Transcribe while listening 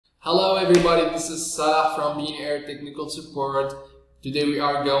Hello everybody, this is Salah from BeanAir Technical Support. Today we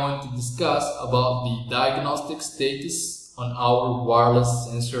are going to discuss about the diagnostic status on our wireless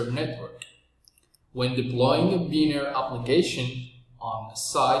sensor network. When deploying a BeanAir application on a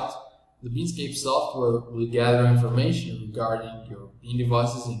site, the BeanScape software will gather information regarding your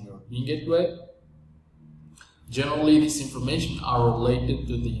BeanDevices and your BeanGateway. Generally, this information are related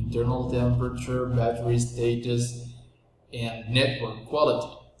to the internal temperature, battery status, and network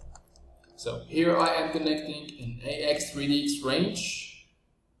quality. So here I am connecting an AX3DX range.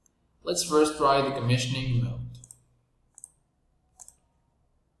 Let's first try the commissioning mode.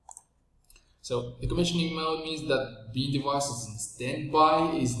 So the commissioning mode means that BeanDevice is in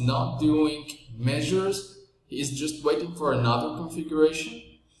standby, is not doing measures, he is just waiting for another configuration.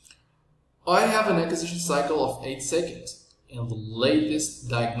 I have an acquisition cycle of 8 seconds and the latest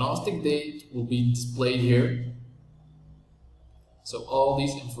diagnostic date will be displayed here. So all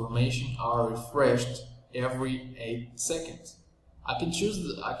these information are refreshed every 8 seconds. I can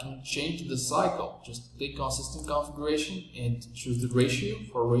change the cycle. Just click on system configuration and choose the ratio.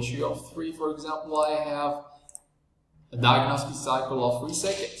 For ratio of 3, for example, I have a diagnostic cycle of 3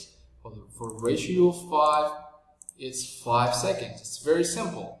 seconds. For ratio of 5, it's 5 seconds. It's very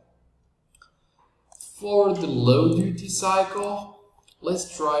simple. For the low duty cycle,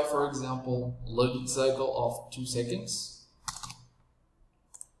 let's try, for example, low duty cycle of 2 seconds.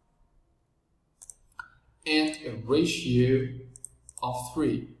 And a ratio of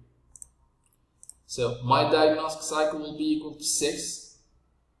 3. So my diagnostic cycle will be equal to 6.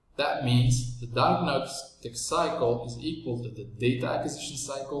 That means the diagnostic cycle is equal to the data acquisition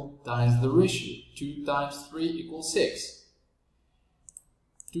cycle times the ratio. 2 times 3 equals 6.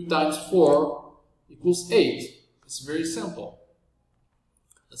 2 times 4 equals 8. It's very simple.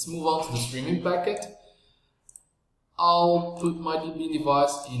 Let's move on to the streaming packet. I'll put my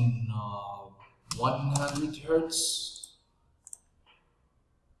BeanDevice in 100 Hertz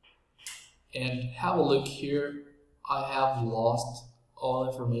and have a look here. I have lost all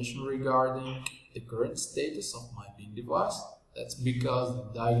information regarding the current status of my BeanDevice. That's because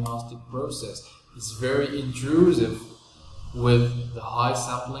the diagnostic process is very intrusive with the high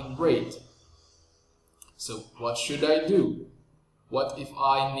sampling rate. So what should I do? What if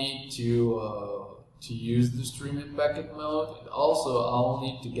I need to use the streaming packet mode, and also I'll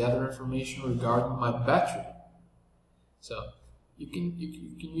need to gather information regarding my battery. So you can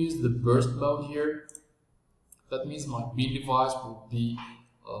use the burst mode here. That means my BeanDevice will be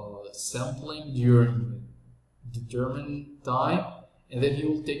sampling during a determined time, and then he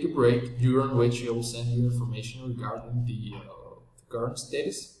will take a break during which he will send you information regarding the current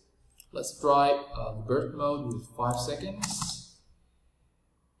status. Let's try the burst mode with 5 seconds.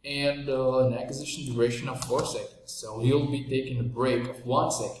 And an acquisition duration of 4 seconds. So he'll be taking a break of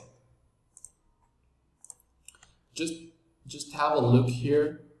 1 second. Just have a look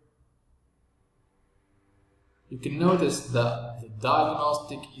here. You can notice that the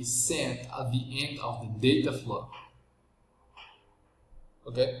diagnostic is sent at the end of the data flow.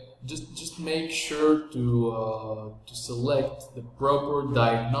 Okay, just make sure to select the proper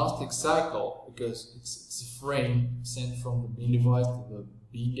diagnostic cycle, because it's a frame sent from the BeanDevice to the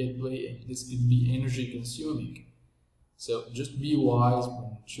BeanGateway, and this could be energy consuming. So just be wise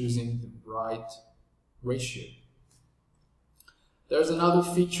when choosing the right ratio. There's another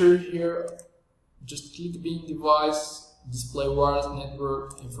feature here. Just click BeanDevice, display wireless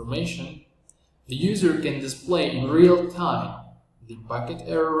network information. The user can display in real time the packet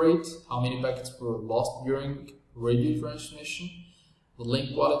error rate, how many packets were lost during radio transmission, the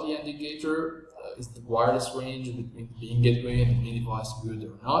link quality indicator, is the wireless range between the BeanGateway and the BeanDevice good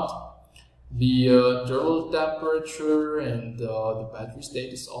or not, the internal temperature, and the battery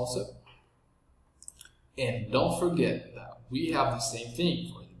status also. And don't forget that we have the same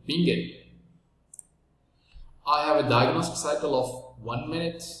thing for the BeanGateway. I have a diagnostic cycle of 1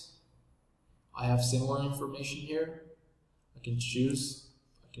 minute. I have similar information here. I can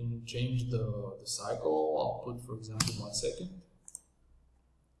change the cycle. I'll put, for example, 1 second.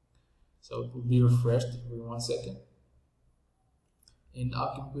 So it will be refreshed every 1 second. And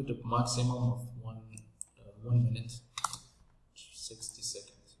I can put a maximum of 1 minute, 60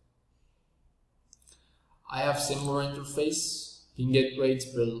 seconds. I have similar interface.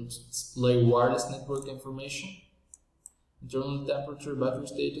 BeanGateway will display wireless network information, internal temperature, battery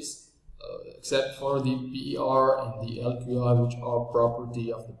status, except for the PER and the LQI, which are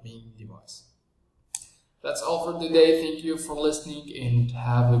property of the BeanDevice. That's all for today. Thank you for listening and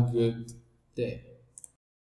have a good day.